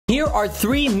Here are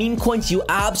 3 meme coins you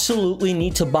absolutely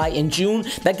need to buy in June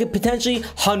that could potentially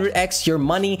 100x your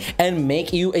money and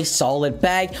make you a solid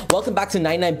bag. Welcome back to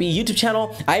 99B YouTube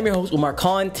channel. I am your host Umar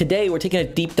Khan. Today we're taking a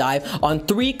deep dive on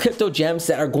 3 crypto gems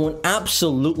that are going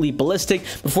absolutely ballistic.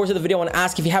 Before the video, I want to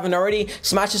ask, if you haven't already,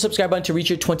 smash the subscribe button to reach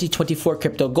your 2024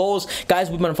 crypto goals. Guys,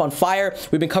 we've been on fire.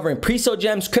 We've been covering pre-sale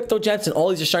gems, crypto gems, and all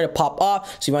these are starting to pop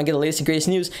off. So you want to get the latest and greatest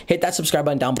news, hit that subscribe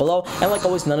button down below. And like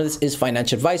always, none of this is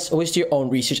financial advice. Always do your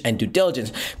own research and due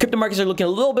diligence. Crypto markets are looking a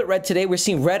little bit red today. We're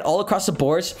seeing red all across the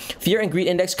boards. Fear and greed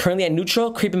index currently at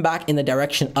neutral, creeping back in the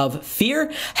direction of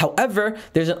fear. However,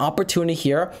 there's an opportunity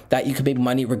here that you can make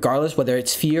money regardless, whether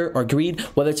it's fear or greed,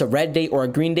 whether it's a red day or a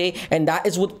green day, and that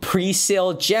is with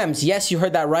pre-sale gems. Yes, you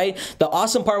heard that right. The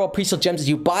awesome part about pre-sale gems is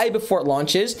you buy before it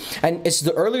launches, and it's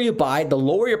the earlier you buy, the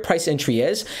lower your price entry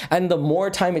is, and the more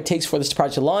time it takes for this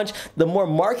project to launch, the more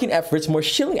marketing efforts, more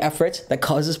shilling efforts that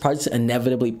causes projects to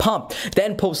inevitably pump.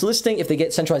 Then post-listing, if they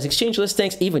get centralized exchange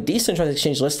listings, even decentralized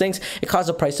exchange listings, it causes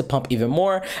the price to pump even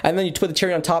more. And then you put the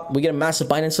cherry on top, we get a massive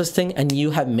Binance listing, and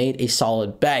you have made a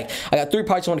solid bag. I got 3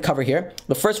 projects I want to cover here.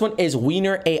 The first one is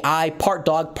Wiener AI, part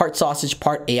dog, part sausage,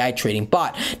 part AI trading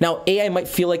bot. Now, AI might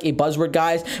feel like a buzzword,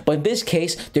 guys, but in this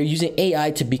case, they're using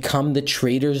AI to become the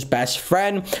trader's best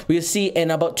friend. We see in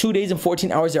about 2 days and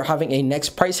 14 hours, they're having a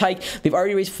next price hike. They've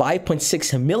already raised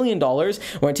 $5.6 million.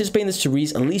 We're anticipating this to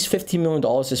raise at least $50 million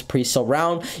this pre-sale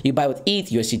round. You buy with ETH,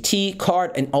 USDT,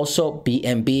 card, and also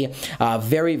BNB.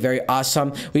 Very, very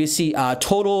awesome. We see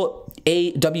total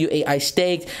WAI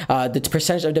staked, the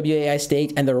percentage of WAI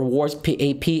staked, and the rewards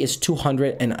AP is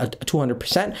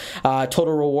 200%.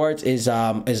 Total rewards is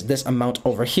this amount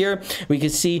over here. We can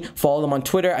see, follow them on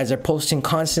Twitter as they're posting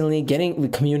constantly, getting the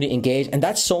community engaged, and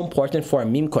that's so important for a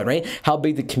meme coin, right? How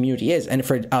big the community is. And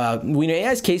for Wiener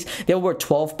AI's case, they have over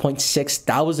 12.6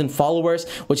 thousand followers,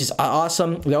 which is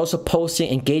awesome. They're also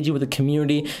posting, engaging with the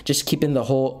community, just keeping the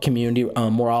whole community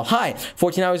morale high.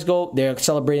 14 hours ago, they're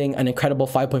celebrating an incredible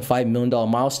 $5.5 million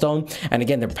milestone, and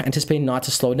again, they're anticipating not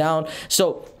to slow down.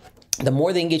 So the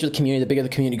more they engage with the community, the bigger the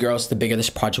community grows, the bigger this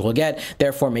project will get,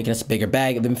 therefore making us a bigger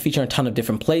bag. They've been featured on a ton of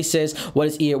different places. What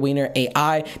is Wiener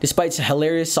AI? Despite its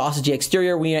hilarious sausagey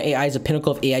exterior, Wiener AI is a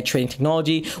pinnacle of AI trading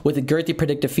technology. With the girthy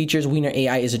predictive features, Wiener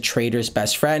AI is a trader's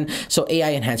best friend. So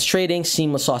AI enhanced trading,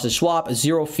 seamless sausage swap,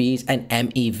 0 fees, and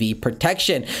MEV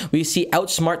protection. We see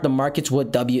outsmart the markets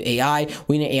with WAI,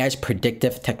 Wiener AI's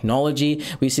predictive technology.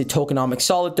 We see tokenomics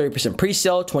solid, 30%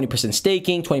 pre-sale, 20%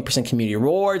 staking, 20% community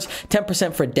rewards,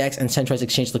 10% for DEX and centralized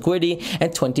exchange liquidity,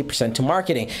 and 20% to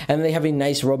marketing. And they have a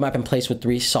nice roadmap in place with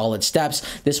 3 solid steps.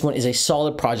 This one is a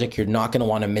solid project. You're not going to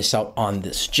want to miss out on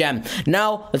this gem.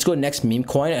 Now let's go to next meme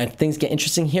coin, and things get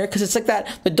interesting here because it's like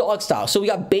the dog style. So we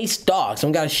got base dogs,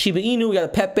 and we got a Shiba Inu, we got a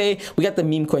Pepe, we got the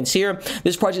meme coins here.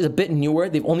 This project is a bit newer.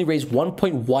 They've only raised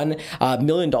 $1.1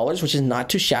 million, which is not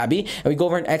too shabby. And we go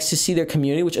over on X to see their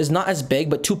community, which is not as big,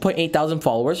 but 2.8 thousand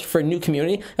followers for a new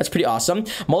community. That's pretty awesome.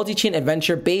 Multi-chain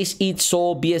adventure, base, ETH,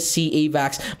 Sol, BSC,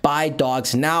 AVAX, buy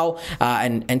dogs now,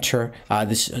 and enter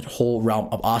this whole realm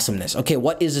of awesomeness. Okay,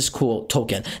 what is this cool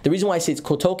token? The reason why I say it's a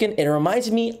cool token, it reminds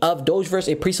me of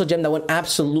Dogeverse, a pre-sale gem that went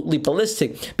absolutely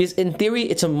ballistic, because in theory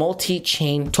it's a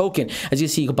multi-chain token. As you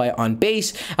see, you can buy it on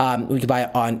base, we can buy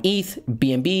it on ETH,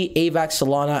 BNB, AVAX,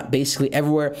 Solana, basically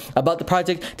everywhere. About the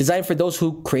project, designed for those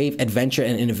who crave adventure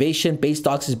and innovation, Base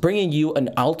Dogs is bringing you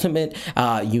an ultimate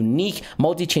unique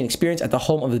multi-chain experience at the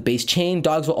home of the base chain.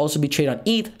 Dogs will also be traded on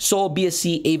ETH, Sol,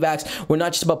 BSC, AVAX. We're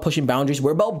not just about pushing boundaries,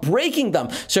 we're about breaking them.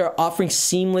 So we're offering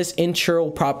seamless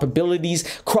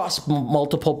interoperabilities across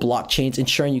multiple blockchains,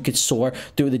 ensuring you could soar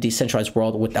through the decentralized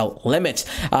world without limits.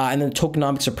 And then the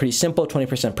tokenomics are pretty simple: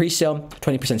 20% pre-sale,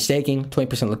 20% staking,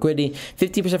 20% liquidity,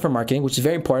 50% for marketing, which is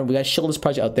very important. We got to shield this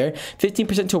project out there,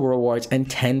 15% to rewards, and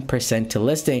 10% to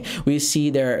listing. We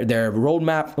see their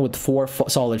roadmap with 4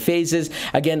 solid phases.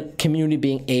 Again, community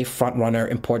being a front runner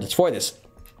importance for this.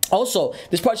 Also,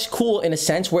 this project is cool in a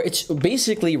sense where it's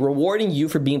basically rewarding you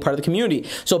for being part of the community.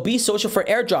 So be social for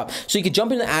airdrop. So you can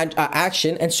jump into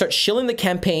action and start shilling the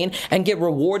campaign and get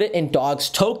rewarded in dogs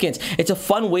tokens. It's a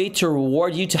fun way to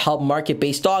reward you to help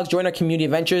market-based dogs. Join our community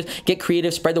adventures, get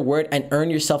creative, spread the word, and earn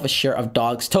yourself a share of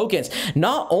dogs tokens.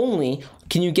 Not only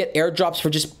can you get airdrops for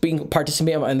just being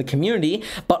participating in the community,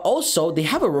 but also they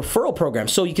have a referral program.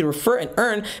 So you can refer and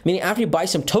earn, meaning after you buy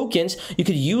some tokens, you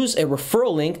could use a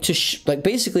referral link to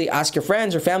basically ask your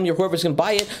friends or family or whoever's gonna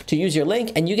buy it to use your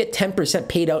link, and you get 10%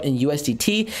 paid out in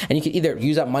USDT, and you can either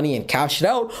use that money and cash it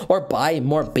out or buy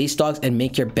more base dogs and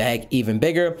make your bag even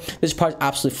bigger. This project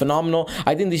absolutely phenomenal.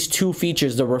 I think these 2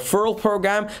 features, the referral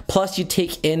program plus you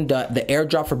take in the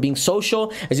airdrop for being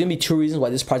social, is gonna be 2 reasons why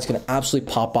this project is gonna absolutely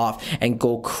pop off and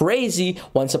go crazy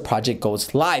once a project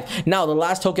goes live. Now, the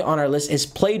last token on our list is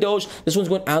Play Doge. This one's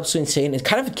going absolutely insane. It's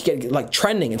kind of like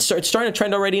trending. It's starting to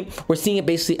trend already. We're seeing it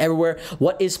basically everywhere.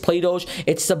 What is Play Doge?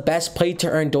 It's the best play to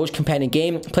earn Doge companion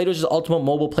game. Play Doge is the ultimate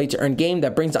mobile play to earn game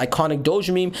that brings the iconic Doge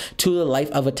meme to the life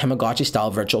of a Tamagotchi style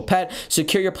virtual pet.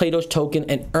 Secure your Play Doge token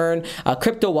and earn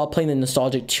crypto while playing the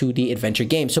nostalgic 2D adventure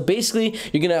game. So basically,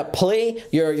 you're gonna play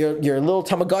your little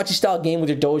Tamagotchi style game with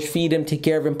your Doge, feed him, take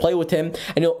care of him, play with him,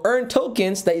 and you'll earn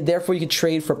tokens that therefore you can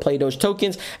trade for Play Doge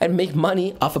tokens and make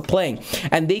money off of playing.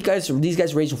 And these guys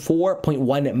raised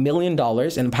 $4.1 million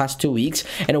in the past 2 weeks,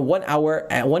 and in 1 hour,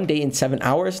 at 1 day in 7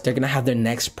 hours, they're gonna have their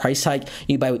next price hike.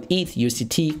 You buy with ETH,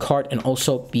 USDT, CART, and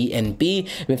also BNB.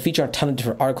 They've been featured on a ton of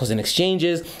different articles and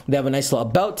exchanges. They have a nice little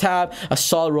about tab, a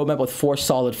solid roadmap with 4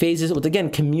 solid phases, with again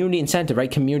community incentive,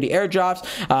 right? Community airdrops.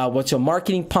 What's your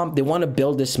marketing pump? They want to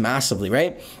build this massively,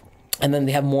 right? And then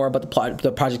they have more about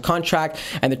the project contract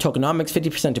and the tokenomics,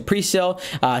 50% to pre-sale,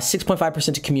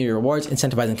 6.5% to community rewards,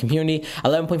 incentivizing community,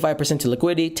 11.5% to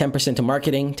liquidity, 10% to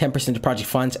marketing, 10% to project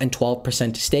funds, and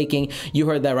 12% to staking. You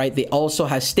heard that right. They also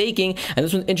have staking, and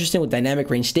this one's interesting with dynamic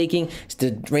range staking.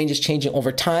 The range is changing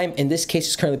over time. In this case,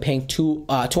 it's currently paying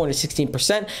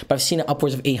 216%, but I've seen it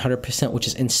upwards of 800%, which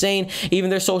is insane. Even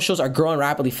their socials are growing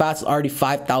rapidly fast. It's already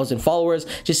 5,000 followers.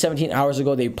 Just 17 hours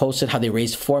ago, they posted how they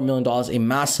raised $4 million, a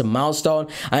massive milestone.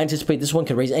 I anticipate this one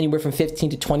could raise anywhere from 15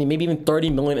 to 20, maybe even 30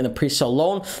 million in the pre-sale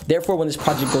alone. Therefore, when this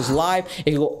project goes live,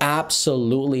 it can go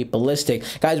absolutely ballistic.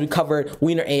 Guys, we covered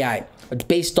Wiener AI,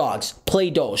 Base Dogs, Play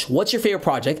Doge. What's your favorite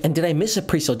project? And did I miss a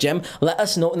pre-sale gem? Let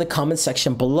us know in the comment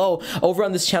section below. Over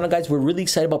on this channel, guys, we're really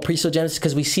excited about pre-sale gems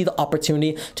because we see the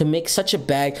opportunity to make such a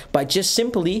bag by just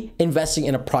simply investing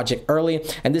in a project early.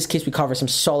 In this case, we cover some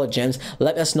solid gems.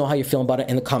 Let us know how you're feeling about it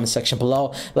in the comment section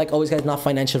below. Like always, guys, not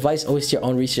financial advice. Always do your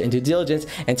own research and due diligence.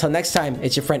 Until next time,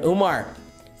 it's your friend Umar.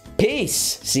 Peace.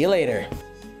 See you later.